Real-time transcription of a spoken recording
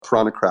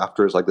Prana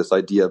Crafter is like this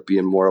idea of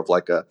being more of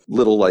like a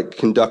little like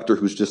conductor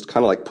who's just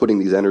kind of like putting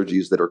these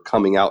energies that are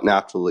coming out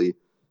naturally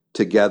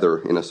together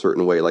in a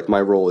certain way. Like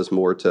my role is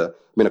more to,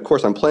 I mean, of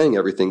course I'm playing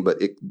everything,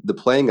 but the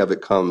playing of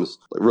it comes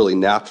really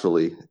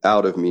naturally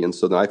out of me. And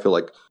so then I feel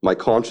like my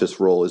conscious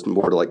role is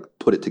more to like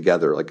put it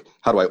together. Like,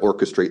 how do I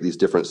orchestrate these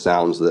different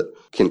sounds that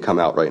can come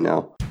out right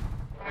now?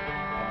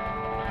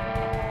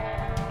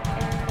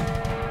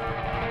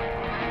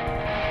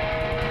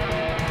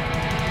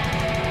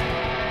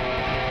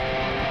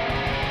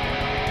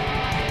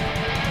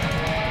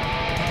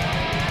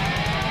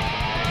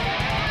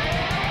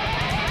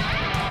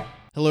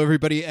 Hello,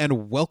 everybody,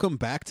 and welcome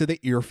back to the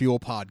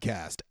Earfuel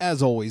Podcast.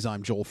 As always,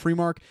 I'm Joel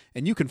Freemark,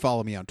 and you can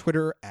follow me on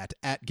Twitter at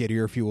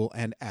GetEarfuel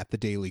and at The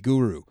Daily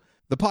Guru.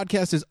 The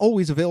podcast is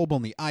always available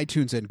in the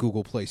iTunes and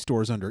Google Play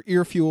stores under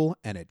Earfuel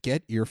and at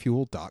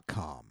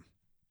GetEarfuel.com.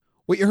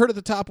 What you heard at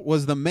the top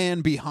was the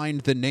man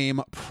behind the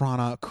name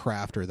Prana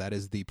Crafter. That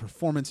is the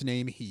performance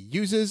name he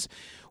uses.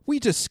 We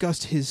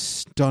discussed his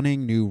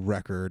stunning new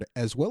record,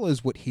 as well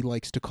as what he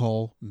likes to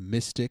call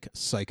mystic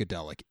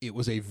psychedelic. It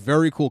was a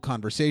very cool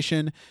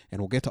conversation,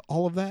 and we'll get to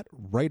all of that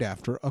right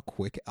after a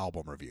quick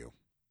album review.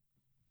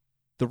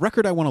 The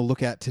record I want to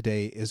look at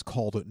today is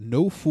called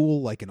No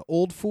Fool Like an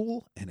Old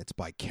Fool, and it's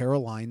by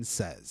Caroline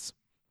Says.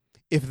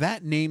 If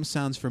that name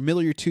sounds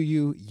familiar to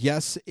you,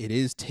 yes, it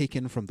is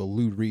taken from the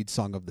Lou Reed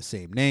song of the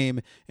same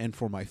name, and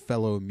for my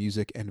fellow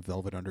music and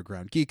Velvet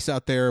Underground geeks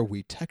out there,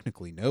 we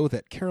technically know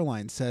that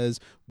Caroline Says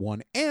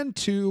 1 and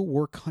 2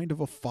 were kind of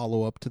a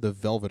follow-up to the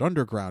Velvet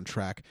Underground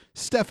track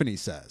Stephanie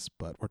Says,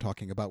 but we're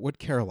talking about what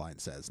Caroline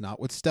says, not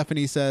what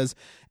Stephanie says,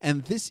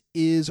 and this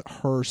is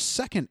her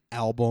second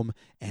album,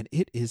 and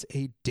it is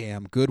a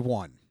damn good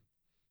one.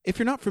 If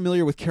you're not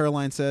familiar with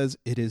Caroline Says,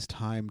 it is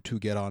time to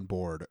get on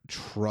board.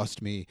 Trust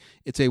me,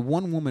 it's a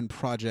one-woman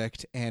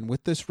project, and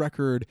with this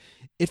record,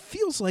 it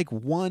feels like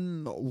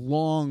one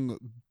long,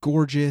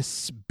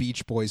 gorgeous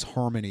Beach Boys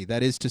harmony.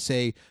 That is to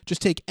say,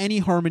 just take any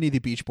harmony the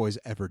Beach Boys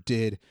ever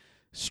did,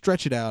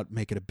 stretch it out,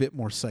 make it a bit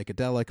more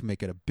psychedelic,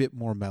 make it a bit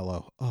more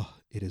mellow. Oh,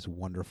 it is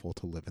wonderful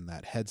to live in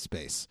that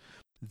headspace.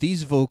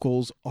 These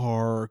vocals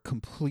are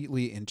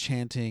completely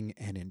enchanting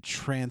and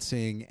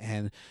entrancing,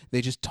 and they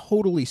just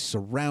totally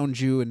surround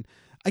you. And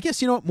I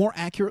guess, more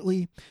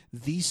accurately,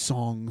 these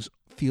songs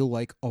feel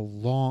like a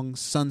long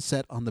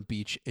sunset on the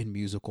beach in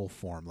musical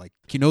form. Like,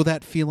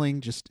 that feeling,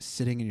 just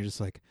sitting and you're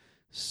just like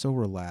so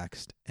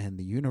relaxed, and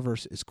the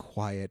universe is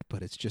quiet,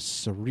 but it's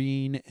just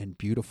serene and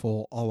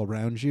beautiful all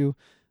around you.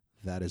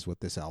 That is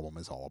what this album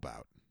is all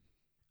about.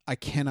 I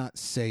cannot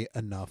say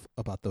enough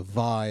about the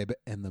vibe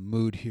and the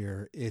mood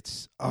here.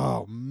 It's,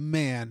 oh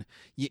man,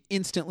 you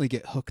instantly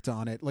get hooked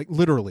on it. Like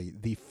literally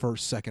the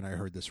first second I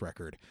heard this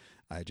record,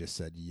 I just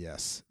said,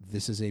 yes,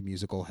 this is a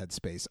musical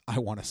headspace I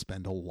want to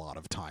spend a lot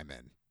of time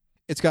in.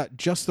 It's got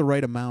just the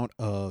right amount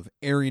of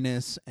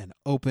airiness and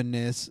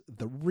openness.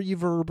 The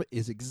reverb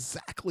is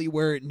exactly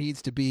where it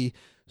needs to be.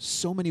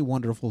 So many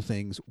wonderful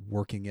things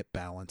working at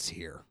balance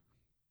here.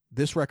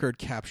 This record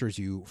captures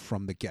you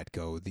from the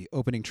get-go. The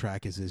opening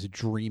track is this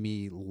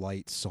dreamy,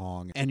 light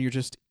song, and you're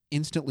just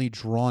instantly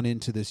drawn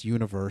into this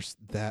universe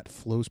that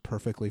flows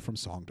perfectly from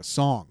song to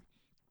song.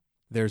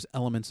 There's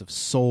elements of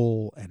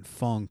soul and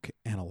funk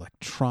and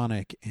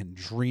electronic and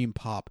dream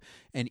pop,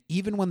 and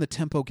even when the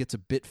tempo gets a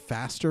bit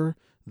faster,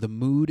 the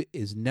mood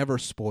is never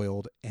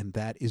spoiled, and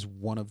that is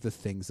one of the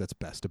things that's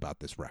best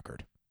about this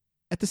record.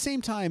 At the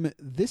same time,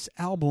 this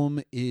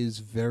album is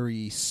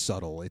very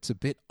subtle. It's a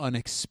bit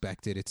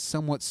unexpected. It's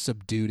somewhat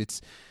subdued.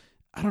 It's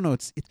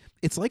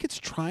like it's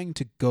trying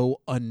to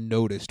go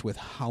unnoticed with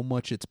how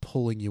much it's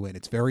pulling you in.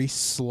 It's very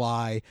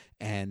sly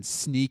and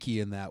sneaky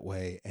in that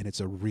way, and it's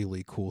a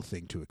really cool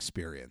thing to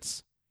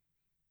experience.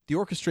 The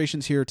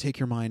orchestrations here take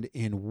your mind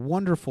in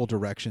wonderful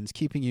directions,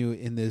 keeping you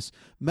in this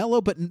mellow,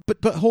 but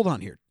hold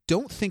on here.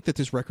 Don't think that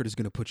this record is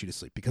going to put you to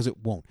sleep, because it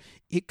won't.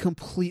 It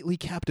completely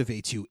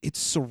captivates you. It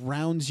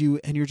surrounds you,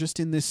 and you're just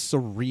in this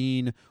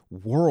serene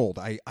world.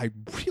 I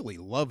really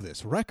love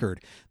this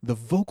record. The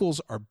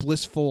vocals are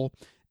blissful,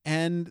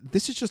 and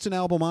this is just an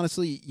album,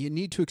 honestly, you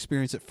need to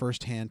experience it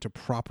firsthand to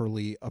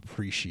properly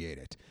appreciate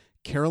it.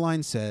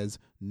 Caroline Says,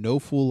 No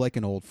Fool Like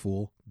an Old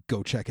Fool.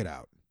 Go check it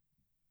out.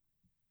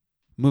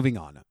 Moving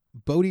on.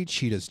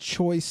 Bodhicitta's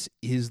Choice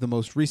is the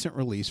most recent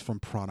release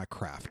from Prana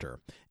Crafter.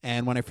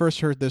 And when I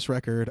first heard this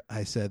record,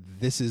 I said,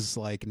 this is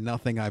like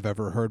nothing I've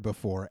ever heard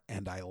before,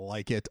 and I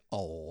like it a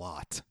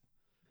lot.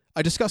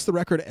 I discussed the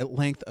record at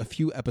length a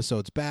few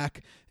episodes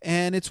back,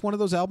 and it's one of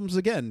those albums,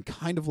 again,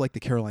 kind of like the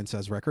Caroline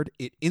Says record.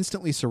 It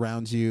instantly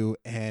surrounds you,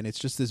 and it's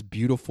just this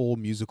beautiful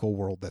musical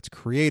world that's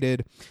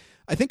created.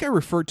 I think I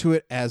referred to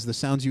it as the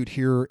sounds you'd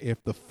hear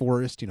if the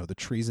forest, the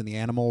trees and the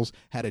animals,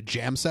 had a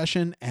jam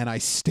session, and I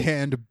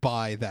stand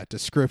by that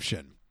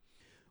description.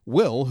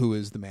 Will, who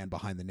is the man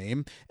behind the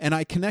name, and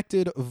I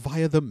connected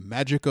via the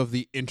magic of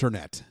the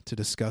internet to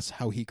discuss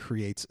how he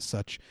creates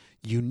such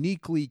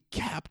uniquely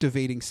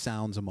captivating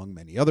sounds among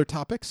many other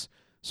topics.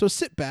 So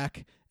sit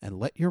back and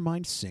let your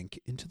mind sink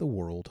into the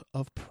world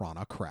of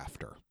Prana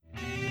Crafter.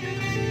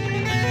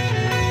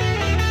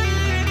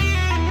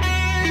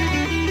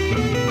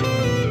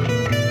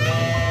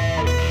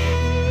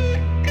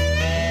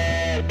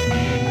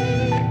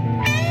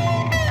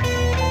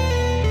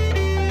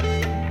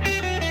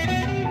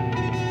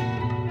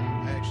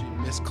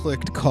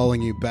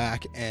 calling you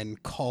back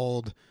and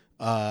called.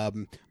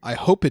 I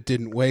hope it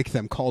didn't wake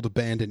them. Called a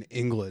band in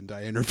England.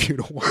 I interviewed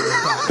a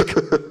while back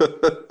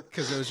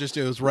because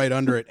it was right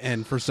under it,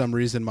 and for some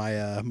reason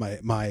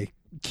my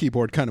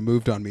keyboard kind of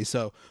moved on me.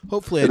 So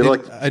hopefully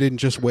I didn't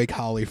just wake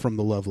Holly from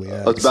the lovely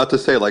eggs. I was about to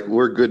say, like,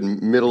 we're good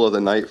middle of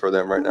the night for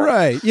them right now.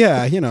 Right?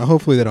 Yeah.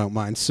 Hopefully they don't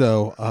mind.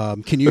 So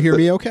can you hear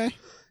me? Okay.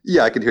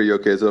 Yeah, I can hear you.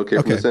 Okay, is it okay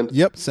from this end?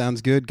 Yep,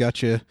 sounds good.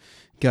 Gotcha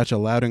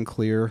loud and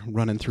clear.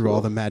 Running through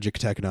all the magic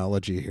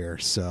technology here.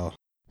 So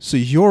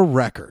your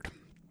record.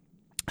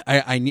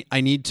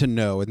 I need to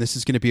know, and this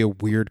is going to be a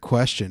weird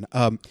question.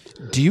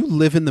 Do you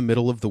live in the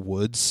middle of the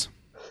woods?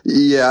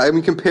 Yeah, I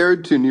mean,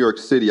 compared to New York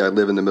City, I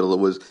live in the middle of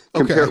the woods.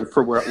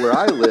 For where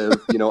I live,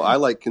 I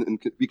like,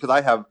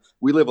 because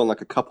we live on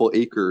like a couple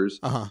acres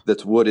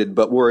that's wooded,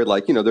 but we're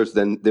like, there's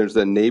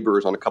the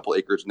neighbors on a couple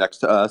acres next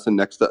to us and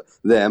next to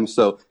them.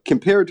 So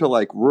compared to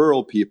like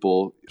rural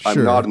people, sure.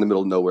 I'm not in the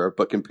middle of nowhere,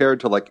 but compared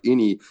to like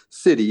any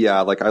city,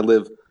 yeah, like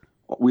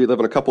we live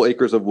on a couple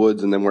acres of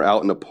woods, and then we're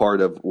out in a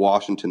part of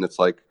Washington that's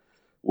like,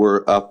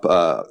 we're up,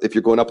 if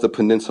you're going up the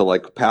peninsula,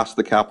 like past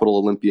the Capitol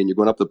Olympia, and you're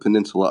going up the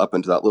peninsula up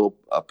into that little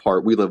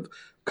part, we live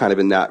kind of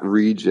in that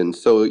region.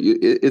 So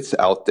it's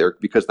out there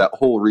because that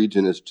whole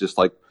region is just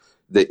like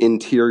the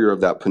interior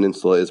of that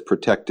peninsula is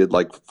protected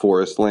like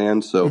forest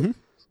land. So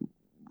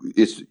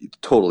it's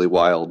totally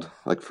wild,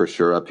 like for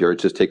sure up here. It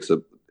just takes a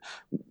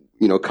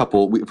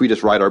couple, if we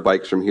just ride our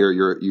bikes from here,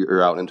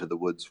 you're out into the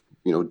woods,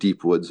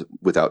 deep woods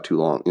without too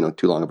long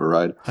of a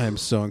ride. I am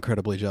so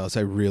incredibly jealous.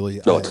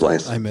 It's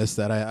nice. I miss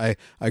that.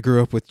 I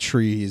grew up with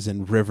trees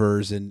and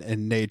rivers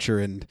and nature,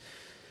 and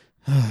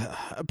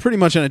pretty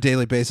much on a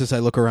daily basis, I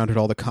look around at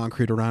all the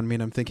concrete around me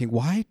and I'm thinking,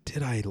 why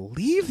did I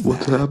leave that?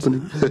 What's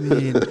happening? I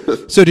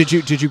mean, so did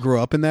you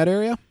grow up in that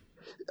area?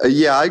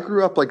 Yeah, I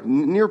grew up like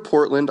near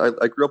Portland.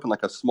 I grew up in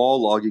like a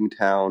small logging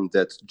town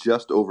that's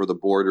just over the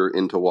border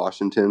into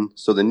Washington.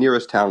 So the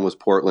nearest town was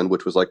Portland,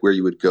 which was like where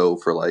you would go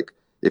for like,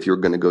 if you were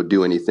going to go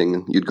do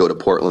anything, you'd go to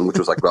Portland, which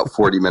was like about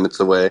 40 minutes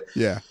away.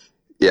 Yeah.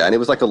 Yeah. And it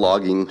was like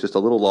just a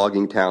little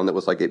logging town that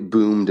was like, it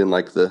boomed in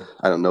like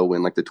I don't know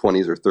when, like the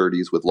 20s or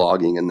 30s with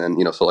logging. And then,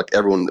 so like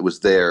everyone that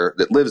was there,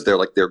 that lives there,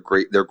 like their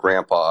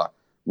grandpa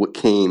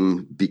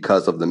came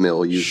because of the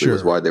mill usually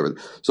was why they were.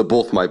 So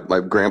both my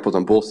grandpas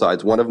on both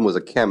sides, one of them was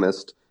a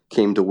chemist,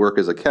 came to work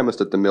as a chemist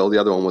at the mill. The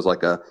other one was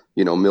like a,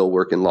 mill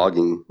work and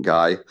logging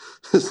guy.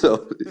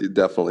 So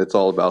definitely it's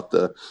all about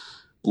the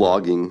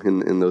logging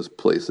in those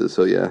places.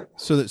 So yeah.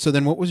 So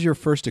then what was your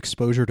first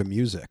exposure to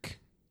music?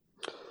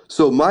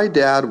 So my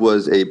dad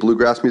was a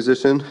bluegrass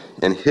musician,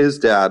 and his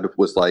dad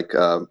was like,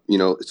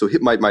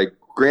 my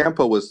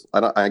grandpa was,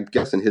 I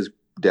guess, and his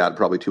dad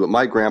probably too, but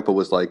my grandpa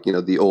was like,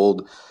 the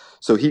old,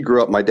 so he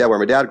grew up, where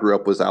my dad grew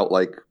up was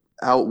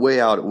way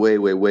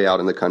out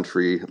in the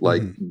country,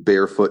 like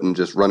barefoot and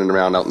just running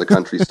around out in the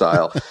country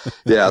style.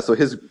 Yeah. So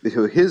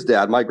his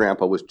dad, my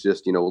grandpa, was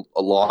just,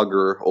 a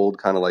logger, old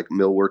kind of like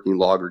mill working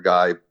logger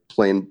guy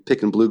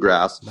picking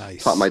bluegrass.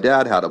 Nice. Taught my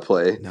dad how to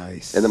play.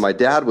 Nice. And then my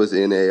dad was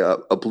in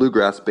a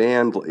bluegrass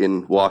band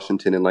in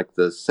Washington in like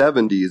the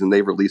 70s, and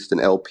they released an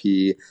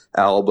LP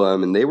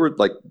album, and they were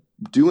like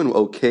doing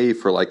okay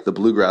for like the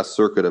bluegrass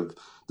circuit of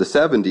the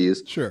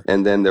 70s. Sure.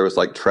 And then there was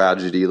like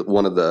tragedy.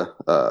 One of the,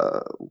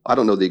 I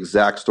don't know the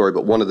exact story,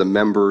 but one of the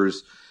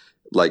members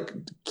like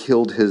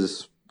killed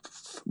his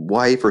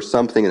wife or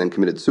something and then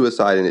committed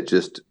suicide, and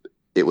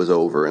it was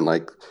over. And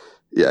like,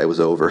 yeah, it was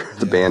over.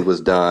 The band was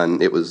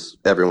done. It was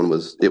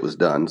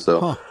done.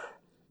 So,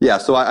 yeah.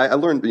 So I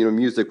learned,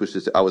 music was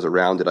just, I was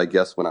around it, I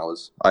guess,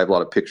 I have a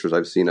lot of pictures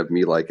I've seen of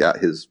me like at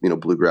his,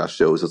 bluegrass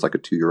shows as like a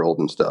 2-year-old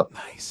and stuff.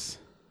 Nice.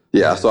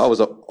 Yeah, so I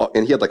was,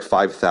 and he had like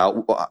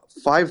 5,000.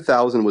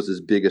 5,000 was his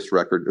biggest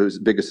record. It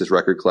was his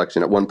record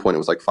collection. At one point, it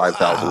was like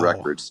 5,000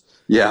 records.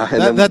 Yeah,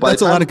 and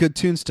that's a lot of good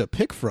tunes to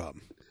pick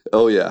from.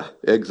 Oh yeah,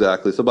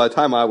 exactly. So by the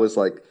time I was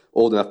like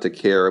old enough to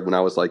care, when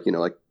I was like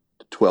like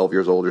 12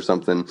 years old or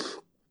something,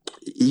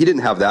 he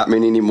didn't have that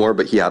many anymore,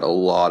 but he had a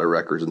lot of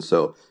records, and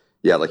so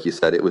yeah, like you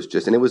said, it was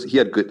just, and he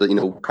had good,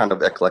 kind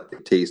of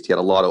eclectic taste. He had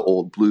a lot of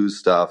old blues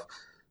stuff,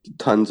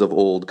 tons of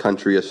old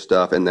countryish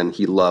stuff, and then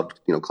he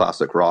loved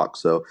classic rock,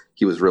 so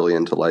he was really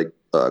into like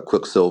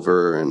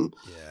Quicksilver, and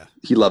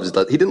he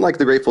didn't like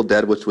the Grateful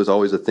Dead, which was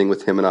always a thing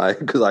with him and I,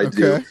 because I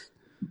do,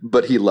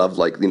 but he loved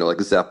like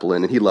like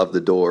Zeppelin, and he loved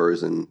the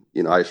Doors, and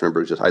I just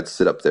remember I'd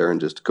sit up there and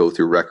just go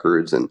through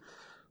records, and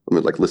I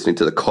mean, like listening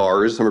to the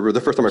Cars. I remember the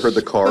first time I heard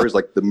the Cars,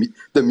 like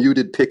the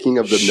muted picking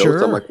of the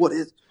notes. I'm like, what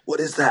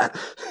is that?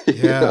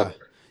 Yeah.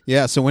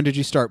 Yeah. So when did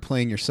you start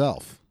playing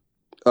yourself?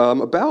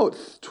 About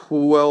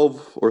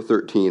 12 or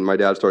 13, my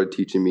dad started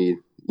teaching me,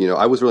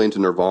 I was really into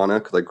Nirvana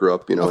because I grew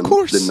up, in the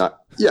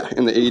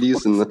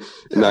 80s and the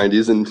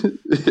 90s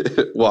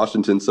in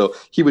Washington. So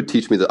he would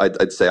teach me that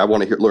I'd say, I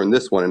want to learn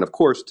this one. And of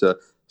course, to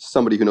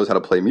somebody who knows how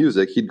to play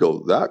music, he'd go,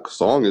 that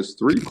song is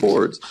 3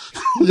 chords.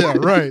 Yeah,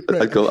 right.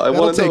 I'd go, I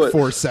want to know it. That'll take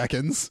 4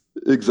 seconds.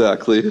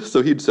 Exactly.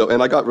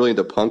 And I got really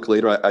into punk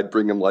later. I'd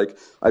bring him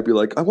I'd be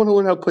like, I want to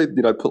learn how to play.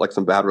 I'd put like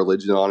some Bad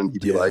Religion on, and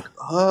he'd be like,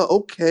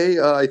 okay.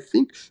 I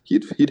think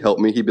he'd help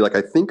me. He'd be like,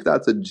 I think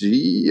that's a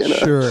G. And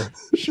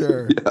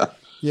Sure. Yeah.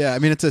 Yeah, I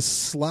mean it's a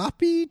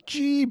sloppy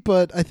G,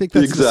 but I think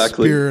that's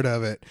Exactly. the spirit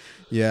of it.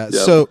 Yeah.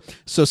 Yep.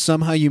 So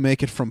somehow you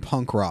make it from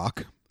punk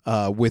rock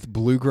with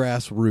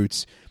bluegrass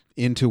roots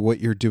into what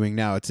you're doing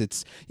now.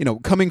 It's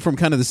coming from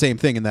kind of the same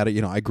thing in that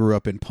I grew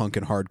up in punk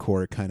and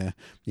hardcore. It kind of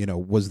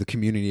was the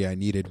community I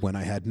needed when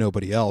I had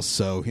nobody else.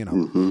 So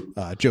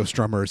Joe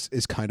Strummer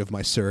is kind of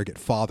my surrogate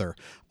father.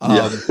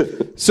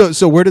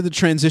 So where did the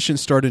transition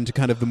start into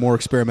kind of the more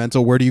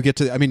experimental? Where do you get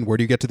to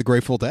the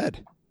Grateful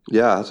Dead?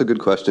 Yeah, that's a good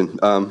question.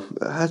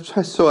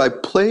 So I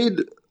played.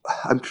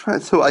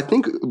 So I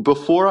think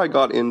before I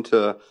got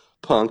into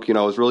punk,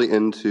 I was really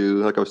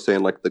into, like I was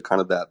saying, like the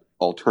kind of that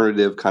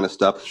alternative kind of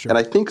stuff. Sure. And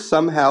I think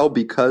somehow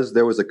because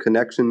there was a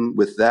connection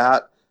with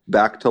that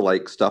back to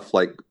like stuff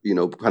like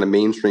kind of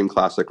mainstream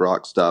classic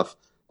rock stuff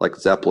like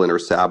Zeppelin or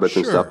Sabbath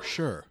and stuff.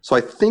 Sure. So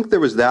I think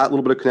there was that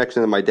little bit of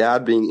connection, and my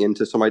dad being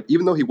into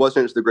even though he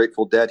wasn't into the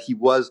Grateful Dead, he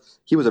was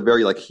a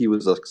very he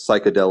was a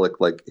psychedelic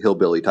like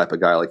hillbilly type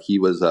of guy. Like he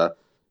was a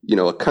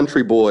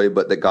country boy,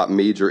 but that got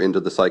major into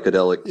the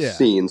psychedelic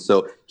scene.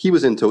 So he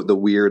was into the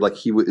weird, like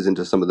he was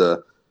into some of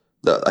the.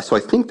 So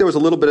I think there was a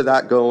little bit of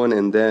that going,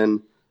 and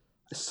then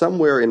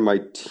somewhere in my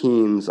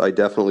teens, I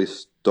definitely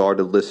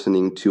started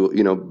listening to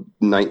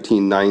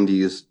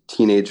 1990s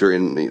teenager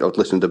and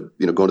listening to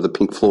going to the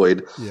Pink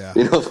Floyd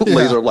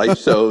laser light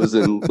shows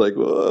and like.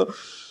 Whoa.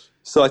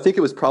 So I think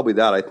it was probably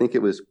that. I think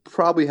it was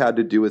probably had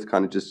to do with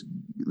kind of just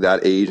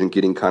that age and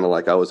getting kind of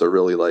like I was a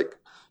really like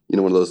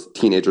one of those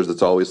teenagers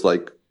that's always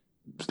like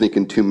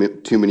thinking too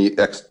many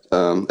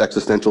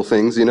existential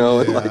things,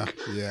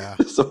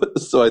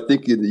 So I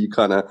think you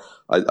kind of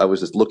I was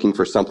just looking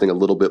for something a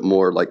little bit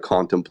more like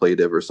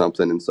contemplative or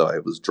something, and so I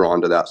was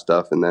drawn to that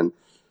stuff. And then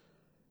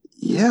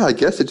I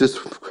guess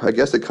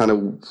it kind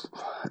of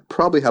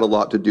probably had a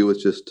lot to do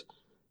with just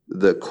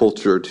the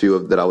culture too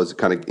that I was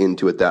kind of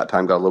into at that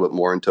time. Got a little bit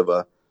more into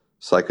a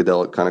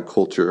psychedelic kind of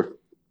culture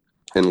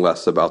and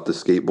less about the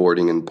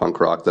skateboarding and punk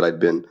rock that I'd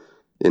been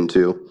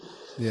into.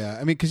 Yeah, I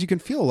mean, because you can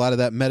feel a lot of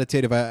that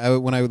meditative.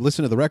 When I would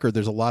listen to the record,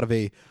 there's a lot of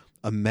a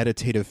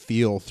meditative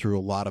feel through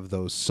a lot of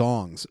those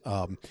songs.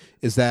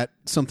 Is that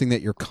something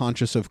that you're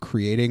conscious of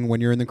creating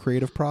when you're in the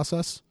creative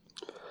process?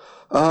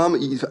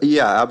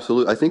 Yeah,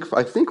 absolutely.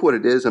 I think what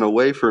it is in a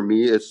way for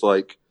me, it's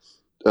like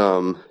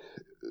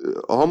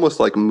almost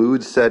like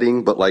mood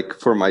setting, but like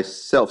for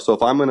myself. So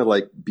if I'm going to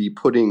like be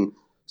putting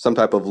some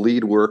type of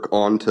lead work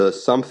onto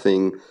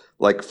something,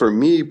 like for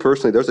me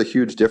personally, there's a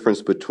huge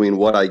difference between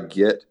what I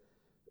get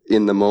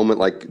in the moment,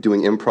 like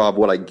doing improv,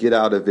 what I get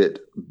out of it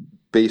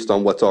based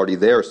on what's already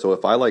there. So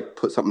if I like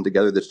put something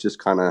together that's just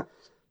kind of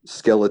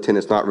skeleton,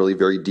 it's not really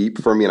very deep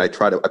for me, and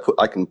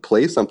I can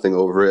play something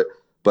over it,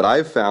 but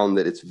I've found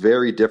that it's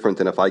very different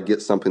than if I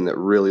get something that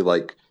really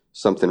like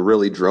something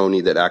really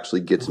droney that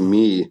actually gets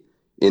me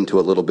into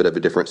a little bit of a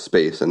different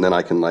space. And then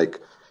I can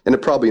and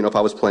it probably, if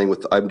I was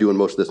I'm doing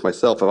most of this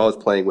myself, if I was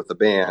playing with a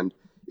band,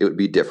 it would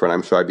be different.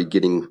 I'm sure I'd be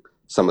getting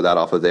some of that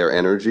off of their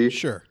energy.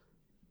 Sure.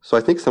 So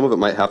I think some of it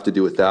might have to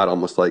do with that,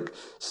 almost like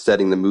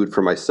setting the mood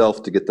for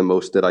myself to get the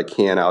most that I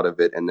can out of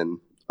it. And then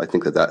I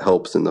think that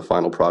helps in the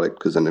final product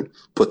because then I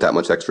put that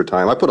much extra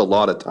time. I put a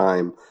lot of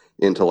time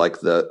into like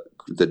those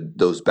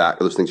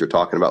things you're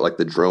talking about, like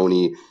the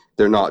droney.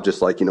 They're not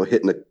just like,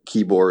 hitting a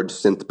keyboard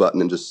synth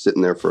button and just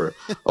sitting there for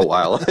a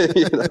while,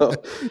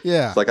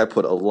 Yeah. It's like I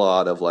put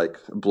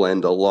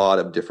blend a lot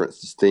of different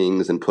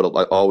things and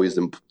always,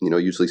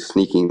 usually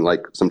sneaking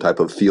like some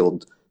type of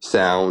field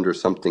sound or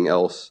something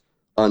else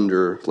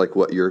under like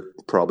what you're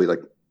probably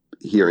like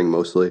hearing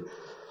mostly.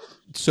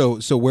 So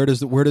where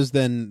does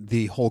then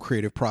the whole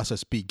creative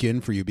process begin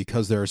for you,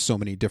 because there are so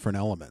many different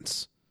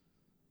elements?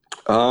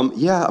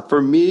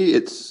 For me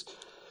it's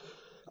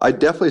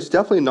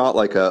definitely not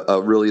like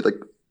a really like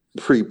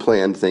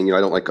pre-planned thing. I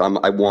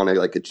don't I want to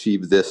like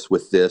achieve this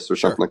with this or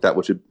something like that,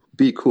 which would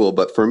be cool.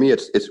 But for me,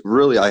 it's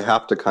really, I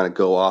have to kind of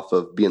go off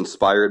of be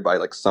inspired by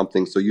like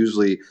something. So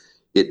usually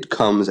it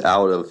comes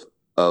out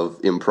of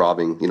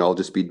improving, I'll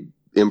just be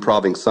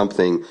improving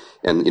something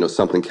and,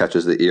 something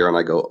catches the ear and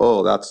I go,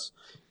 oh,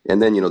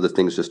 and then, the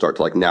things just start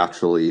to like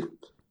naturally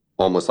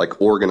almost like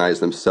organize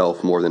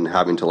themselves more than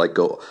having to like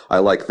go, I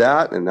like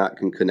that and that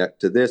can connect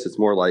to this. It's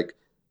more like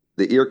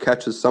the ear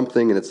catches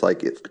something and it's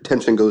like if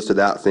attention goes to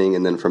that thing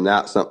and then from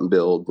that something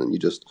builds and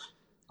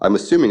I'm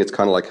assuming it's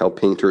kind of like how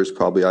painters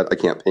probably, I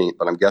can't paint,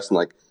 but I'm guessing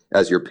like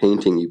as you're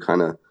painting, you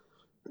kind of,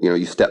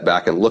 you step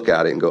back and look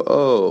at it and go,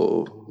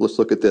 oh, let's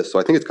look at this. So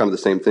I think it's kind of the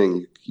same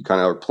thing. You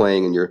kind of are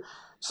playing and you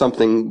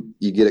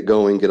get it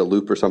going, get a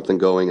loop or something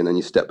going, and then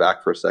you step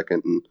back for a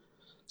second. And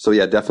so,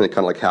 yeah, definitely kind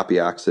of like happy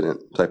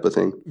accident type of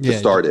thing to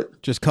start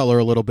it. Just color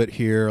a little bit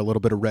here, a little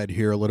bit of red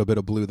here, a little bit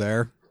of blue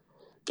there.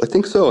 I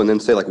think so. And then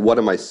say like, what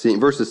am I seeing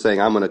versus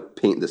saying I'm going to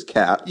paint this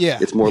cat. Yeah.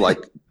 It's more like,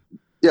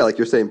 yeah, like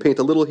you're saying, paint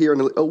a little here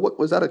and like, oh, what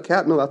was that, a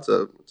cat? No, it's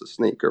a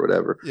snake or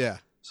whatever. Yeah.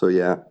 So,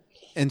 yeah.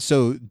 And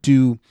so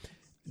do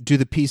do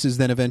the pieces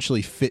then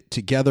eventually fit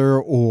together,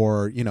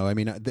 or, you know, I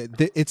mean,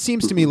 it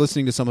seems to me,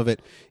 listening to some of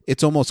it,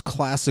 it's almost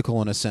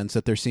classical in a sense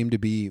that there seem to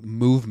be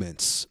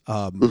movements.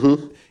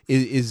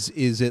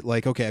 Is it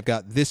like, okay, I've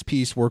got this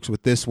piece works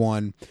with this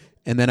one,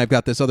 and then I've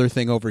got this other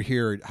thing over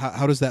here?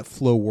 How does that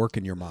flow work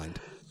in your mind?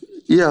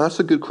 Yeah, that's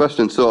a good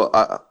question. So,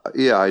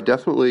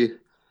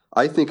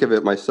 I think of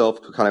it myself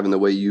kind of in the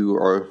way you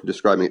are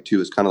describing it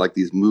too, as kind of like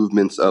these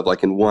movements of,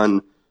 like, in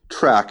one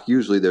track,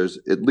 usually there's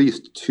at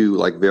least two,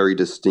 like, very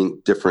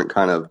distinct, different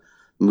kind of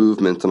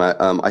movements. And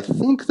I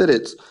think that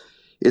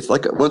it's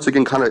like, once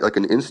again, kind of like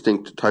an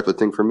instinct type of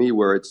thing for me,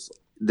 where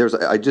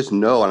I just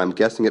know, and I'm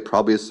guessing it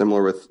probably is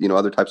similar with, you know,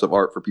 other types of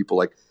art for people.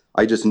 Like,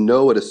 I just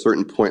know at a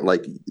certain point,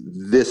 like,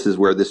 this is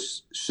where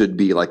this should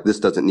be, like, this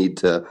doesn't need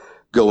to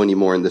go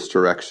anymore in this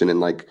direction. And,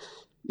 like,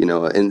 you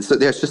know, and so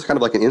it's just kind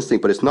of like an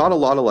instinct, but it's not a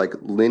lot of, like,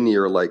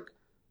 linear, like,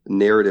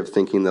 narrative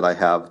thinking that I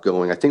have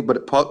going, I think.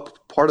 But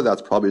part of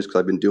that's probably just because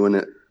I've been doing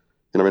it,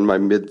 and I'm in my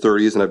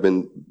mid-30s, and I've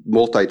been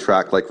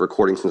multi-track, like,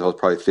 recording since I was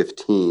probably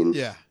 15.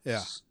 Yeah.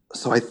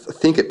 So I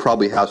think it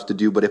probably has to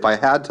do, but if I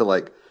had to,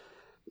 like,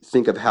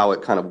 think of how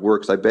it kind of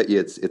works, I bet you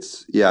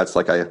it's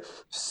like I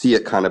see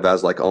it kind of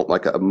as like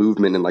a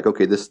movement, and like,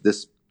 okay, this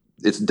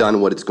it's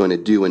done what it's going to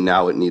do, and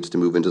now it needs to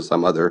move into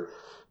some other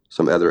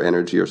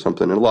energy or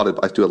something. And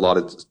I do a lot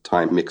of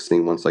time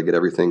mixing. Once I get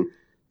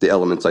the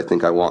elements I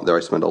think I want there, I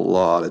spend a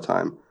lot of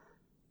time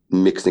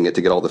mixing it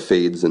to get all the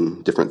fades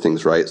and different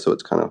things right, so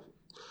it's kind of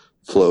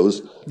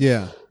flows.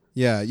 Yeah.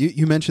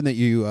 You mentioned that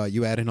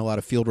you add in a lot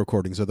of field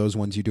recordings. Are those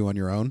ones you do on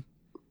your own?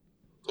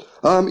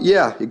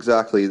 Yeah,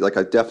 exactly. Like,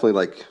 I definitely,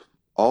 like,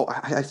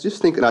 I was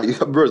just thinking, I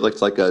remember, like,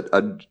 it's like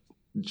a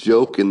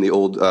joke in the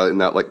old, in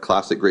that, like,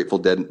 classic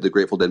the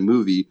Grateful Dead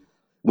movie,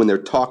 when they're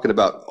talking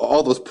about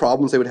all those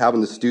problems they would have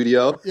in the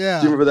studio. Yeah.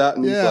 Do you remember that?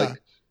 And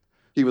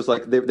he was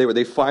like,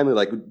 they finally,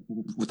 like,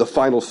 with the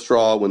final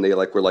straw, when they,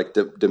 like, were, like,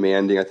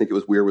 demanding, I think it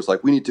was Weir was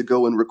like, we need to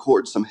go and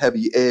record some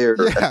heavy air.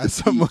 Yeah,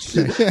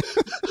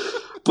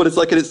 But it's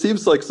like, and it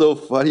seems like so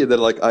funny that,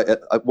 like,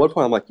 at one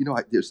point I'm like, you know,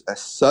 there's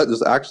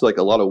actually, like,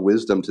 a lot of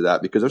wisdom to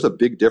that, because there's a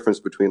big difference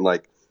between,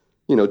 like,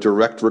 you know,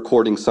 direct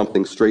recording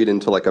something straight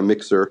into, like, a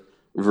mixer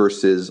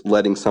versus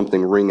letting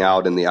something ring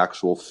out in the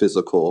actual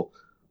physical,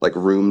 like,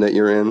 room that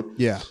you're in.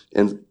 Yeah.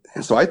 And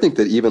so I think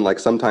that even, like,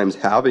 sometimes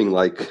having,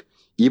 like,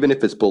 even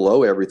if it's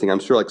below everything, I'm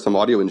sure, like, some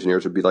audio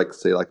engineers would be like,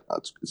 say, like, oh,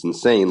 it's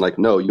insane. Like,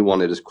 no, you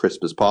want it as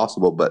crisp as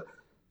possible. But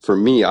for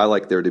me, I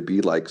like there to be,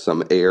 like,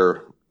 some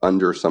air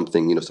under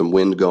something, you know, some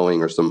wind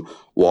going or some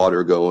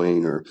water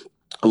going, or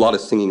a lot of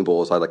singing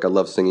bowls. I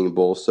love singing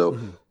bowls. So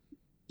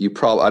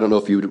I don't know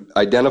if you would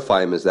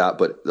identify them as that,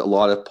 but a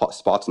lot of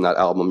spots in that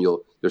album,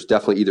 there's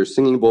definitely either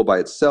singing bowl by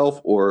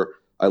itself, or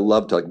I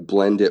love to, like,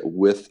 blend it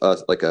with a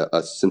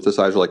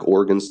synthesizer, like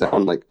organ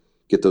sound, like,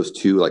 get those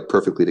two, like,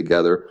 perfectly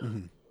together.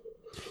 Mm-hmm.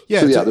 Yeah,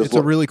 so it's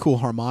a really cool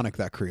harmonic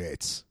that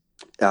creates.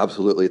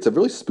 Absolutely. It's a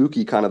really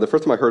spooky kind of, the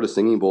first time I heard a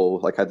singing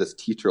bowl, like, I had this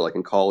teacher, like,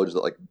 in college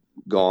that, like,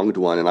 gonged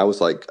one, and I was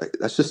like,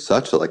 that's just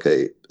such like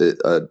a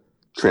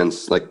kind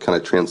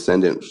of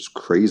transcendent, just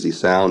crazy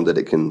sound that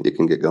it can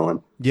get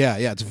going. Yeah,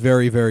 it's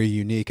very, very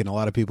unique, and a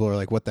lot of people are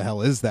like, what the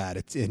hell is that?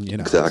 It's in, you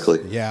know. Exactly.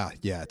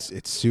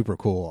 It's super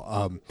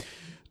cool.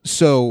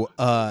 So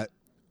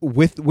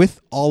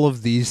with all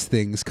of these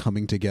things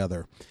coming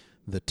together,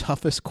 the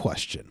toughest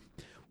question: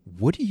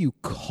 what do you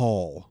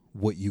call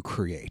what you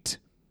create?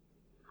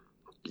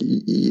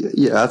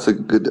 Yeah, that's a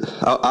good.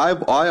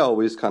 I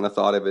always kind of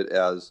thought of it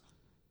as,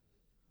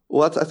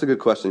 well, that's a good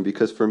question,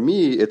 because for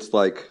me, it's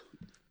like,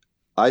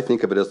 I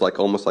think of it as, like,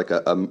 almost like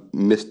a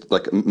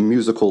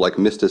musical, like,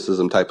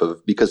 mysticism type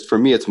of, because for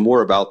me, it's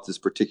more about this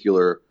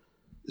particular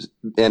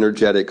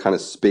energetic kind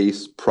of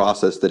space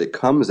process that it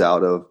comes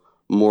out of,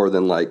 more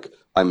than, like,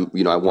 I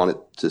want it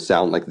to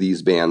sound like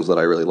these bands that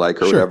I really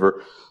like or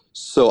whatever.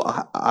 So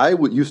I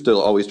used to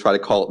always try to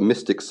call it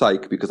mystic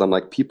psych, because I'm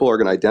like, people are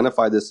going to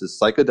identify this as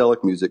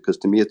psychedelic music, because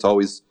to me it's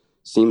always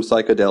seems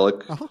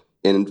psychedelic. Uh-huh.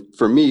 And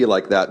for me,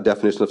 like, that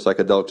definition of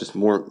psychedelic just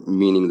more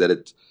meaning that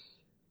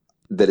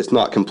it's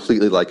not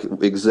completely, like,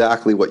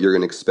 exactly what you're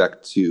going to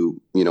expect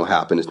to, you know,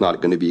 happen. It's not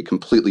going to be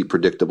completely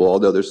predictable,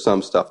 although there's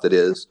some stuff that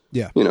is,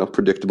 you know,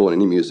 predictable in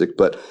any music.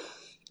 But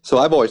so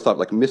I've always thought,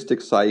 like,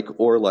 mystic psych,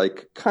 or,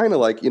 like, kind of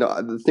like, you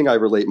know, the thing I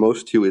relate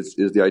most to is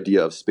the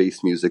idea of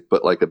space music,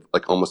 but like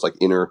almost like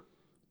inner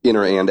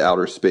and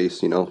outer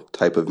space, you know,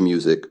 type of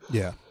music.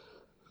 Yeah.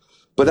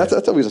 But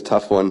that's always a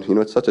tough one. You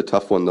know, it's such a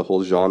tough one. The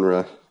whole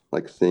genre,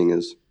 like, thing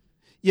is.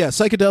 Yeah,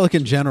 psychedelic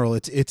in general.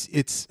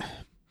 It's.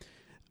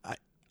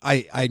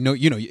 I know,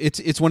 you know,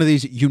 it's one of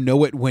these, you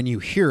know it when you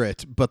hear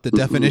it, but the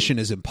definition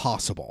is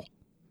impossible.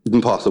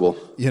 Impossible.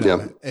 You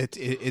know,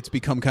 it's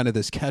become kind of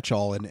this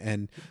catch-all,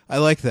 and I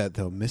like that,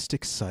 though.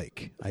 Mystic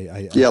psych.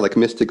 Like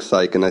mystic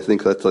psych, and I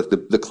think that's, like,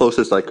 the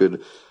closest I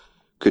could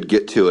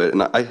get to it.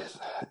 And I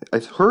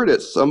heard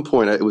at some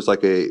point, it was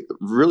like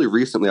really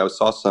recently, I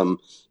saw some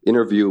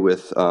interview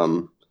with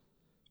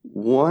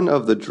one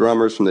of the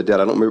drummers from the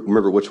Dead. I don't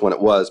remember which one it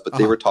was, but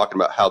they were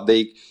talking about how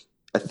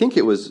I think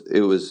it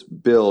was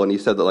Bill, and he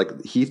said that,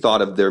 like, he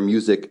thought of their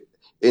music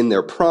in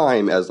their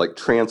prime as like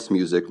trance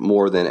music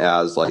more than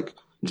as like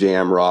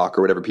jam rock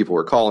or whatever people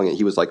were calling it.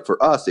 He was like,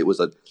 for us, it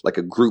was like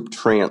a group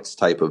trance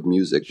type of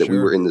music that we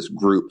were in this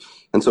group.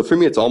 And so for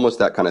me, it's almost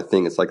that kind of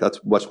thing. It's like, that's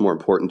much more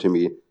important to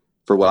me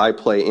for what I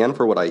play and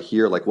for what I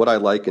hear, like what I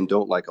like and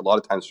don't like. A lot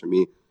of times for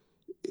me,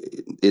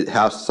 it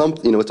has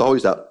something, you know, it's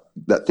always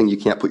that thing you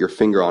can't put your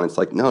finger on. It's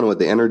like, no,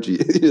 the energy,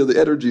 the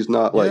energy is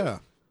not like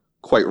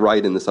quite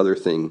right in this other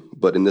thing.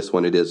 But in this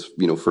one, it is,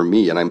 you know, for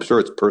me, and I'm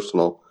sure it's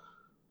personal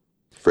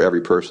for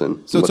every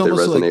person, so what they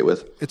resonate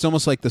with. It's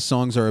almost like the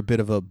songs are a bit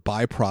of a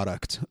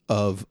byproduct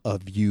of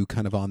you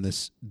kind of on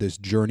this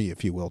journey,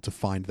 if you will, to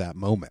find that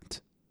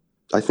moment.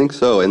 I think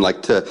so. And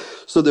like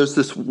so there's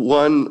this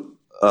one,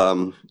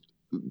 I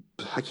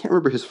can't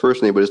remember his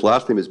first name, but his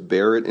last name is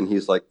Barrett. And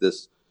he's like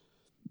this,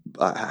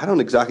 I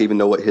don't exactly even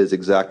know what his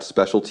exact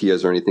specialty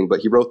is or anything, but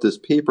he wrote this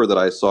paper that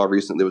I saw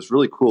recently that was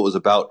really cool. It was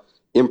about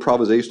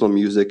improvisational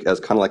music as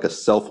kind of like a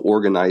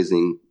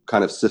self-organizing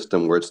kind of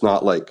system where it's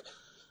not like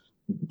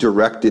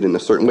directed in a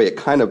certain way. It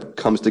kind of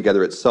comes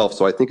together itself.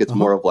 So I think it's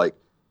more of like,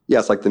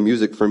 it's like the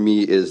music for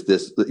me is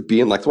this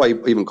being like, that's why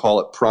I even call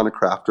it prana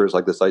crafters,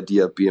 like this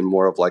idea of being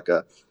more of like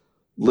a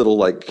little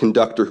like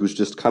conductor who's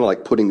just kind of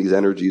like putting these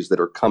energies that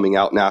are coming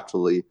out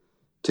naturally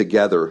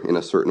together in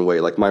a certain way.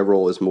 Like my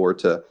role is more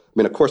to, I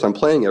mean, of course I'm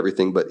playing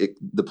everything, but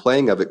the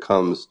playing of it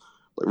comes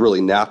like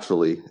really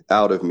naturally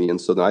out of me. And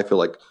so then I feel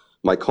like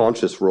my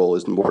conscious role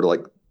is more to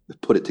like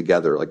put it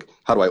together. Like,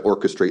 how do I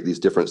orchestrate these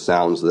different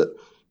sounds that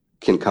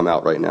can come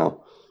out right now?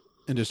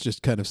 And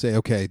just kind of say,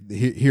 okay,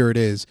 here it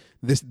is.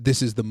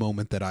 This is the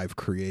moment that I've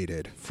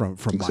created from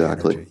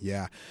exactly. my energy.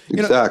 Yeah,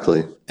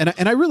 exactly. And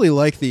I really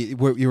like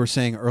what you were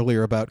saying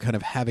earlier about kind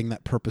of having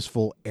that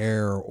purposeful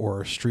air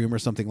or stream or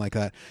something like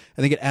that.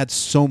 I think it adds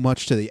so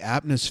much to the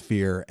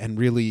atmosphere and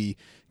really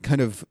kind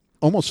of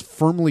almost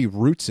firmly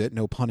roots it,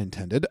 no pun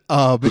intended,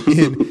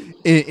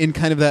 in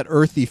kind of that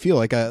earthy feel.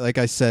 Like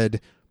I said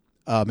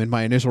in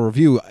my initial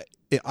review,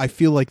 I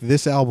feel like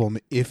this album,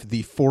 if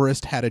the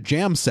Forest had a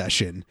jam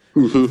session,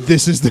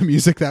 this is the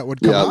music that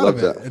would come out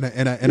of it.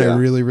 And I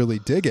really, really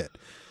dig it.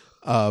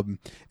 And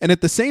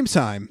at the same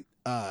time,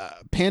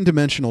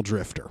 Pan-Dimensional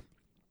Drifter.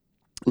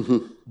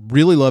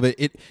 Really love it.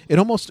 It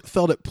almost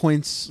felt at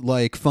points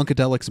like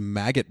Funkadelic's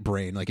Maggot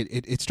Brain. Like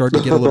it started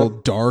to get a little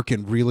dark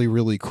in really,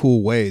 really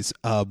cool ways.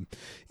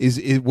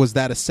 Was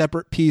that a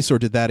separate piece, or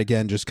did that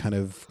again just kind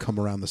of come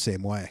around the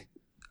same way?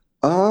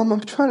 I'm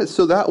trying to,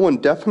 so that one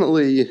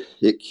definitely,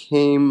 it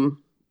came,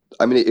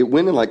 I mean, it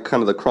went in like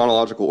kind of the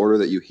chronological order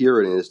that you hear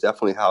it, and it's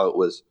definitely how it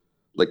was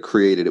like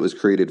created. It was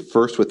created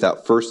first with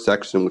that first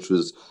section, which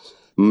was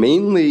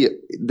mainly,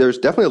 there's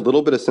definitely a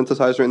little bit of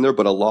synthesizer in there,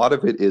 but a lot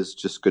of it is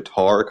just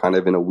guitar kind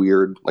of in a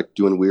weird, like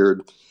doing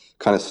weird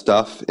kind of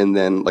stuff. And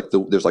then like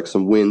there's like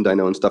some wind, I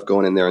know, and stuff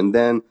going in there. And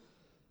then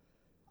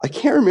I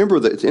can't remember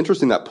that. It's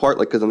interesting that part,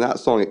 like, because in that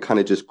song, it kind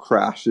of just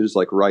crashes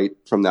like right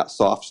from that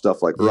soft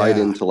stuff, like right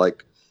into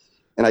like,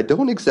 and I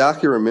don't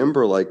exactly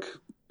remember like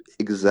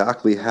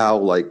exactly how,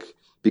 like,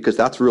 because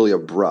that's really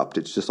abrupt.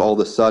 It's just all of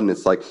a sudden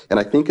it's like, and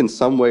I think in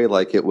some way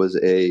like it was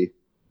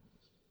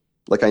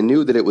like I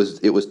knew that it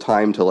was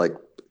time to like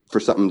for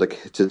something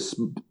to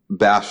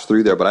bash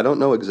through there, but I don't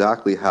know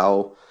exactly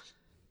how,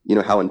 you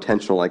know, how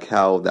intentional, like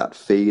how that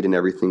fade and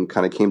everything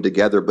kind of came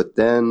together. But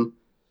then,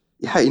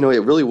 yeah, you know,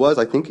 it really was.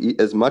 I think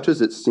as much as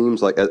it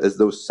seems like as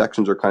those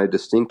sections are kind of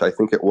distinct, I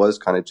think it was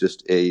kind of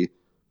just a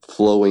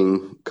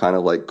flowing kind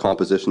of like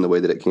composition, the way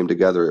that it came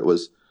together. It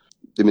was,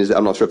 I mean,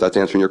 I'm not sure if that's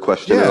answering your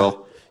question at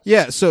all.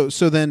 Yeah. So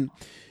then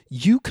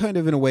you kind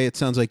of, in a way, it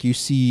sounds like you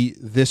see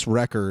this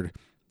record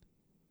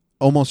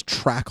almost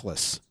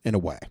trackless in a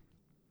way.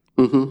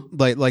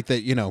 Like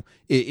that, you know,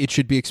 it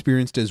should be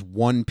experienced as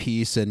one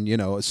piece. And, you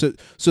know, so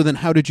then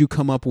how did you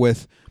come up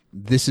with,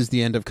 this is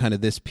the end of kind of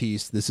this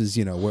piece? This is,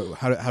 you know,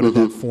 how did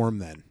that form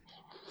then?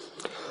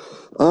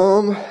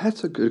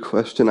 That's a good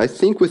question. I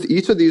think with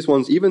each of these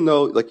ones, even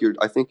though like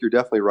I think you're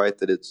definitely right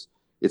that it's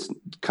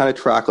kind of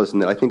trackless,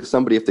 and that I think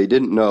somebody, if they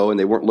didn't know and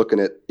they weren't looking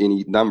at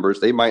any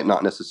numbers, they might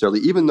not necessarily,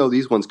 even though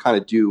these ones kind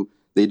of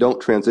they don't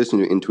transition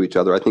into each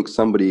other. I think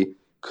somebody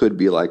could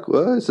be like,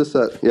 well, is this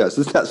that? Yeah, is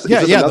this that?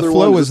 The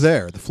flow is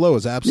there. The flow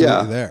is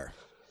absolutely there.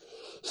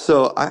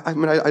 So I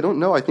mean, I don't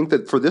know. I think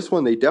that for this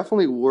one, they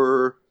definitely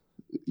were,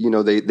 you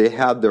know, they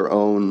had their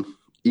own,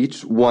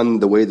 each one,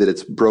 the way that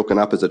it's broken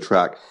up as a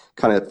track,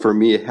 kind of, for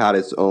me, it had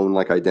its own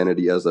like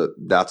identity as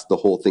that's the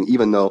whole thing,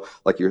 even though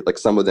like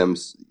some of them,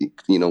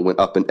 you know, went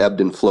up and ebbed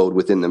and flowed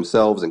within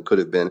themselves and could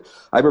have been.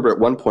 I remember at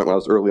one point when I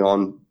was early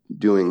on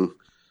doing,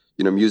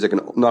 you know, music,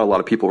 and not a lot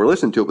of people were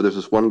listening to it, but there's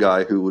this one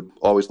guy who would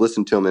always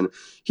listen to him, and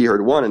he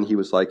heard one and he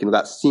was like, you know,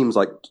 that seems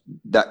like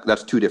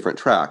that's two different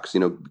tracks, you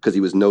know, because he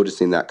was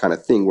noticing that kind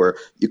of thing where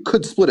you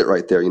could split it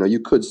right there, you know,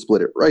 you could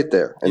split it right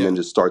there and then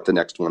just start the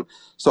next one.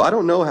 So I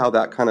don't know how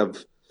that kind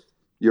of,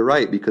 you're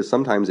right, because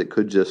sometimes it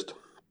could just,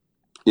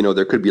 you know,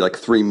 there could be like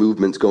 3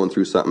 movements going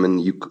through something,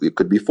 and it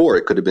could be 4,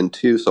 it could have been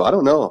 2. So I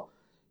don't know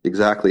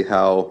exactly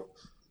how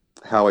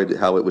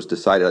it was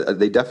decided.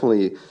 They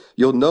definitely,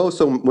 you'll know.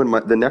 So when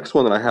the next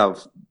one that I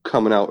have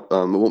coming out,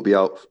 it won't be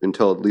out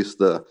until at least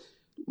the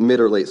mid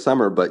or late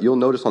summer, but you'll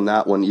notice on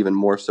that one even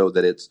more so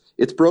that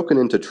it's broken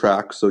into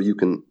tracks so you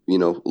can,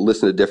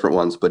 listen to different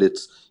ones, but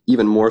it's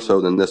even more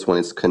so than this one.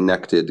 It's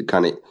connected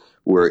kind of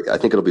where I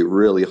think it'll be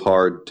really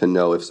hard to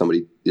know if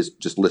somebody is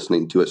just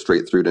listening to it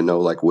straight through to know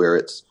like where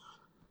it's,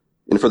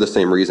 and for the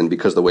same reason,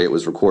 because the way it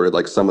was recorded,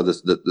 like some of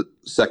this, the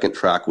second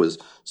track was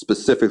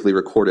specifically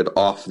recorded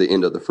off the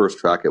end of the first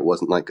track. It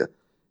wasn't like a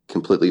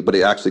completely, but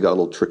it actually got a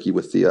little tricky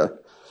with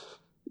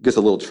gets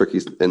a little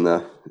tricky in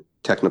the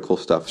technical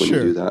stuff when you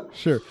do that.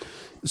 Sure.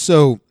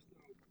 So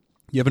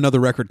you have another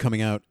record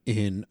coming out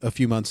in a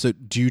few months. So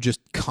do you just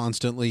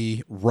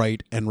constantly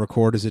write and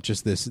record? Is it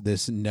just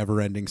this never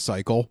ending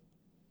cycle?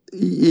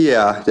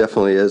 Yeah,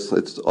 definitely is.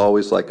 It's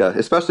always like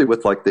especially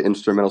with like the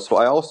instrumental. So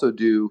I also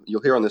do,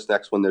 you'll hear on this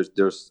next one,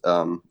 there's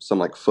some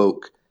like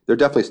folk. They're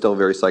definitely still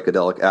very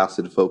psychedelic,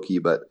 acid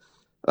folky, but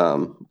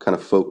kind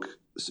of folk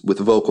with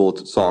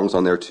vocal songs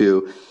on there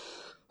too.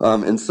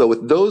 And so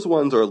with those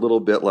ones are a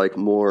little bit like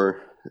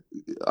more,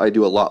 I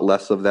do a lot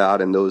less of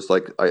that. And those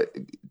like, I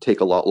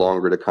take a lot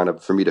longer to kind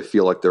of, for me to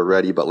feel like they're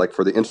ready. But like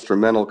for the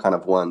instrumental kind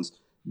of ones,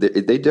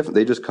 they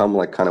just come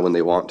like kind of when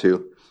they want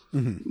to.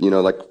 Mm-hmm.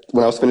 Like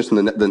when I was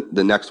finishing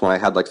the next one, I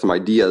had like some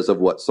ideas of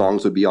what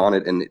songs would be on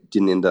it, and it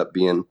ended up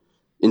being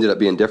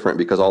different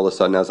because all of a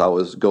sudden, as I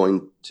was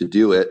going to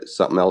do it,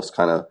 something else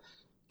kind of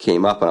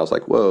came up, and I was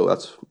like, "Whoa,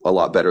 that's a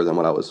lot better than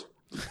what I was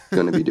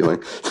going to be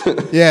doing."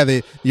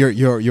 Yeah,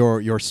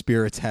 your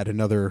spirits had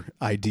another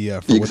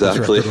idea for what this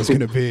record was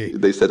going to be.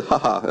 They said,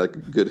 "Haha,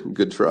 like,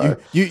 good try."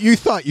 You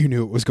thought you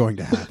knew it was going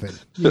to happen.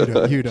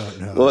 You don't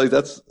know. Well, like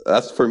that's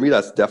for me.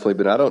 That's definitely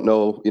been. I don't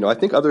know. I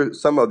think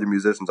some other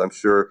musicians, I'm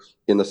sure,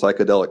 in the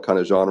psychedelic kind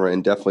of genre,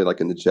 and definitely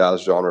like in the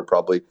jazz genre,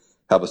 probably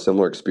have a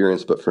similar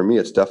experience. But for me,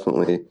 it's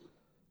definitely.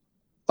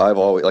 I'm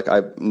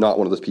not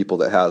one of those people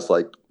that has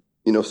like.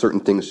 Certain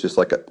things just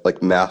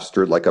like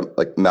mastered, like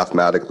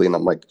mathematically. And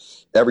I'm like,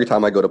 every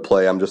time I go to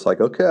play, I'm just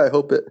like, okay, I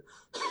hope it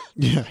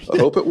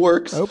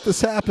works. I hope this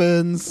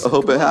happens. I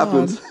hope it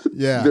happens.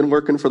 Yeah. Been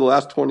working for the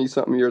last 20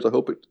 something years. I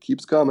hope it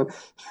keeps coming.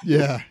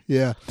 Yeah.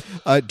 Yeah.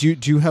 Do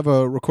you have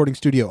a recording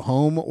studio at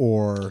home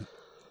or?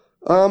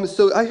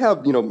 So I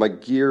have, my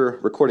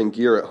recording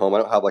gear at home. I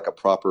don't have like a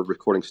proper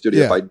recording studio.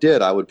 Yeah. If I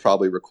did, I would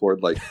probably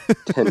record like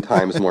 10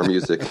 times more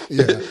music.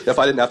 Yeah. If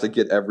I didn't have to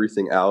get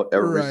everything out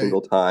every single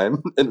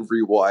time and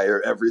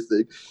rewire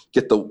everything,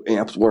 get the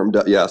amps warmed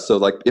up. Yeah. So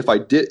like if I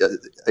did,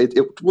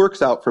 it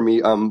works out for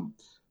me.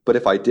 But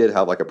if I did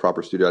have like a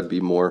proper studio, I'd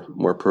be more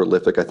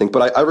prolific, I think.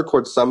 But I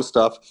record some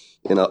stuff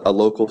in a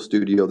local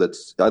studio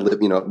I live,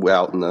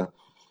 out in the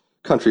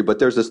country, but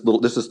there's this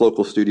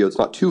local studio. It's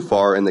not too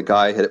far, and the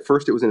guy at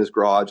first it was in his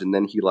garage, and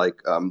then he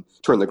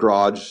turned the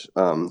garage,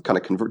 kind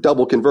of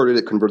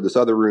converted this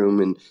other room,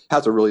 and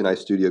has a really nice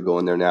studio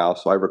going there now.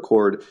 So I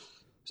record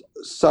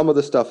some of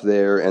the stuff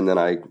there, and then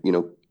I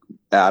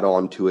add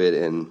on to it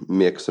and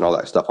mix and all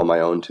that stuff on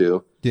my own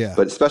too. Yeah.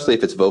 But especially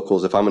if it's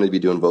vocals, if I'm going to be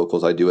doing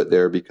vocals, I do it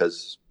there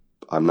because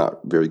I'm not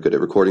very good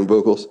at recording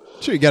vocals.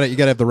 Sure, you got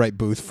to have the right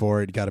booth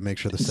for it. You got to make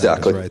sure the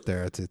sound is right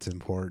there. It's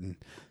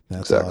important.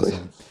 That's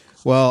awesome.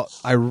 Well,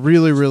 I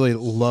really, really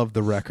love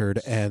the record,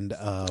 and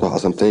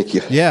awesome. Thank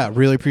you. Yeah,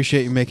 really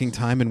appreciate you making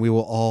time, and we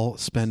will all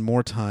spend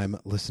more time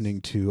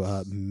listening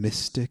to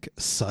Mystic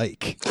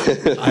Psych.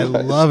 I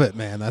love it,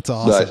 man. That's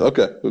awesome. Nice.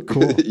 Okay.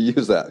 Cool.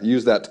 Use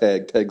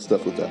that tag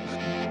stuff with that.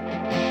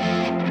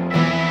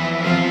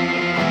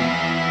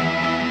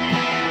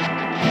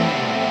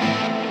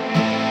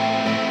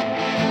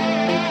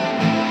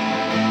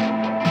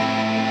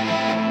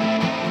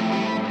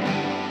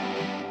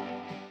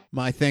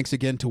 My thanks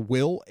again to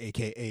Will,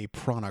 a.k.a.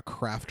 Prana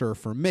Crafter,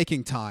 for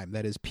making time.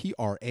 That is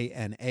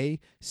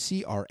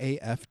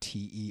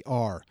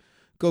PRANACRAFTER.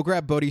 Go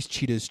grab Bodhi's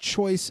Cheetah's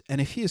Choice, and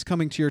if he is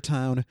coming to your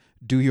town,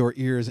 do your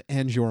ears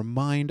and your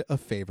mind a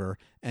favor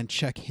and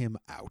check him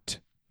out.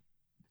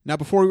 Now,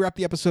 before we wrap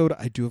the episode,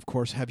 I do, of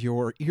course, have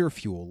your Ear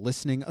Fuel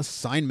listening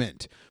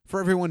assignment.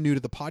 For everyone new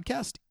to the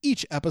podcast,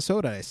 each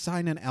episode I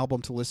assign an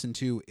album to listen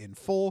to in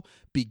full,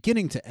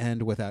 beginning to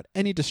end, without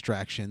any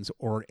distractions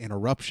or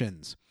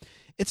interruptions.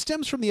 It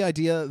stems from the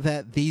idea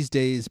that these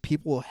days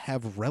people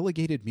have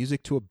relegated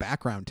music to a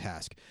background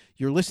task.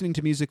 You're listening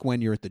to music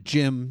when you're at the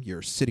gym,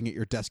 you're sitting at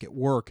your desk at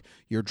work,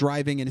 you're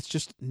driving, and it's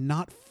just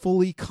not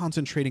fully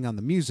concentrating on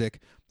the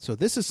music. So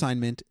this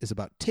assignment is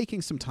about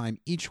taking some time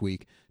each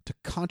week to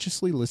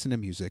consciously listen to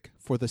music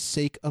for the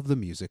sake of the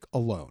music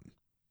alone.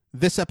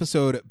 This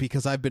episode,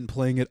 because I've been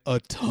playing it a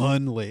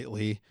ton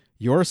lately,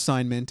 your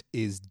assignment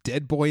is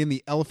Dead Boy and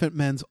the Elephant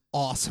Men's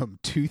awesome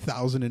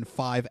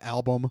 2005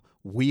 album,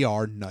 We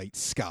Are Night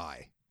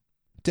Sky.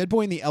 Dead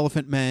Boy and the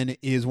Elephant Men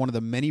is one of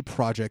the many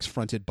projects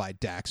fronted by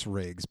Dax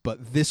Riggs,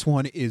 but this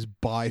one is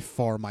by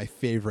far my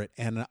favorite,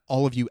 and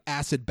all of you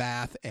Acid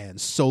Bath and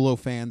Solo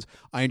fans,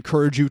 I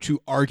encourage you to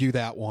argue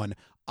that one.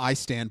 I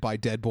stand by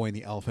Dead Boy and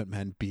the Elephant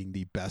Men being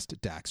the best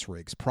Dax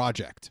Riggs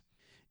project.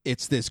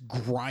 It's this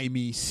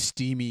grimy,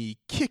 steamy,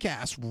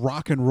 kick-ass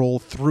rock and roll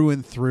through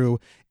and through.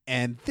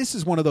 And this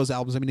is one of those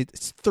albums, I mean,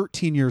 it's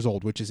 13 years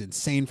old, which is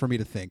insane for me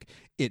to think.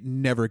 It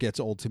never gets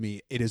old to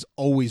me. It is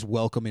always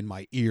welcome in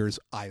my ears.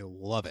 I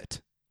love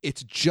it.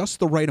 It's just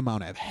the right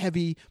amount of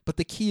heavy, but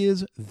the key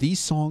is these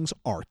songs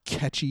are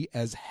catchy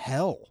as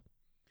hell.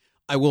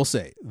 I will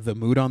say, the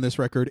mood on this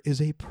record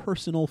is a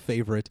personal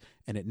favorite,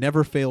 and it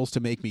never fails to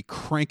make me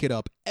crank it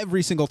up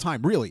every single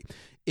time, really.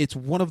 It's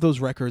one of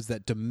those records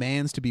that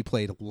demands to be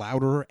played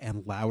louder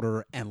and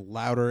louder and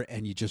louder,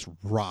 and you just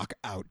rock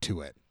out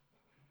to it.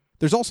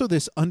 There's also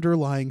this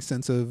underlying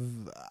sense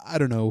of, I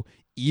don't know,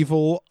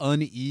 evil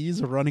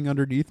unease running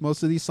underneath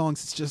most of these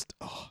songs. It's just,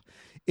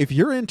 if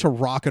you're into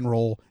rock and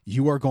roll,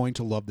 you are going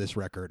to love this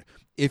record.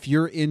 If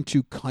you're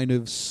into kind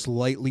of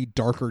slightly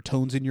darker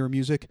tones in your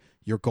music,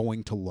 you're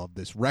going to love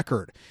this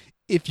record.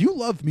 If you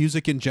love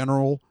music in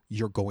general,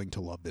 you're going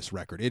to love this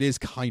record. It is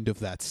kind of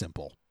that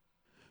simple.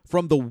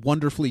 From the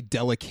wonderfully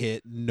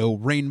delicate No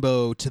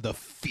Rainbow to the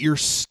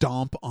fierce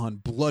stomp on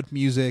Blood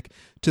Music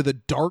to the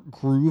dark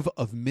groove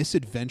of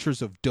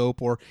Misadventures of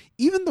Dope or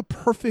even the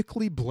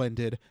perfectly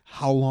blended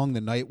How Long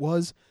the Night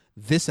Was,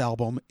 this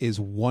album is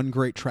one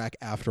great track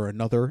after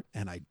another,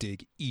 and I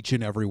dig each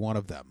and every one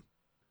of them.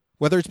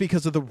 Whether it's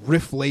because of the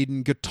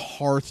riff-laden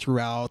guitar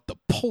throughout, the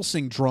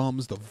pulsing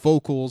drums, the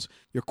vocals,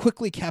 you're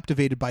quickly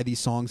captivated by these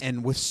songs,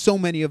 and with so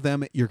many of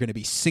them, you're going to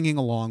be singing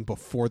along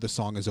before the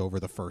song is over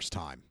the first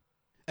time.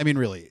 I mean,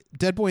 really,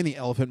 Dead Boy and the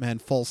Elephant Man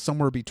falls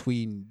somewhere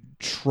between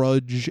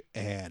trudge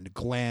and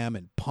glam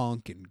and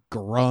punk and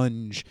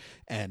grunge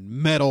and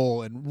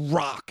metal and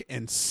rock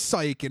and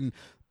psych, and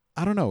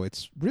I don't know,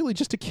 it's really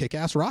just a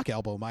kick-ass rock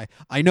album.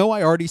 I know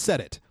I already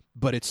said it,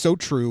 but it's so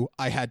true,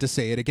 I had to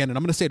say it again, and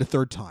I'm going to say it a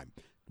third time.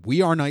 We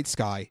Are Night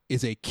Sky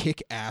is a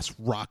kick-ass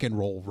rock and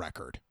roll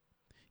record.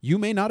 You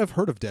may not have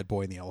heard of Dead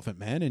Boy and the Elephant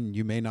Man, and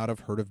you may not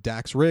have heard of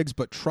Dax Riggs,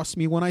 but trust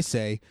me when I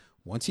say,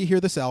 once you hear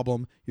this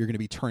album, you're going to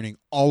be turning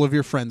all of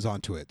your friends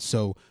onto it.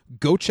 So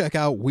go check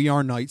out We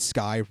Are Night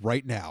Sky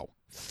right now.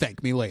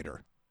 Thank me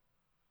later.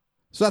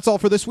 So that's all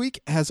for this week.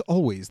 As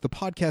always, the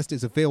podcast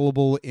is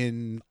available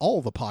in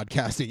all the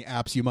podcasting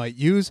apps you might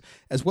use,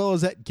 as well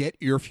as at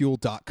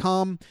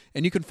getearfuel.com.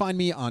 And you can find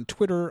me on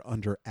Twitter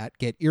under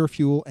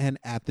 @getearfuel and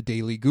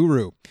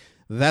 @thedailyguru.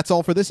 That's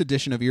all for this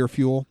edition of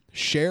Earfuel.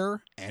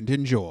 Share and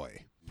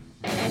enjoy.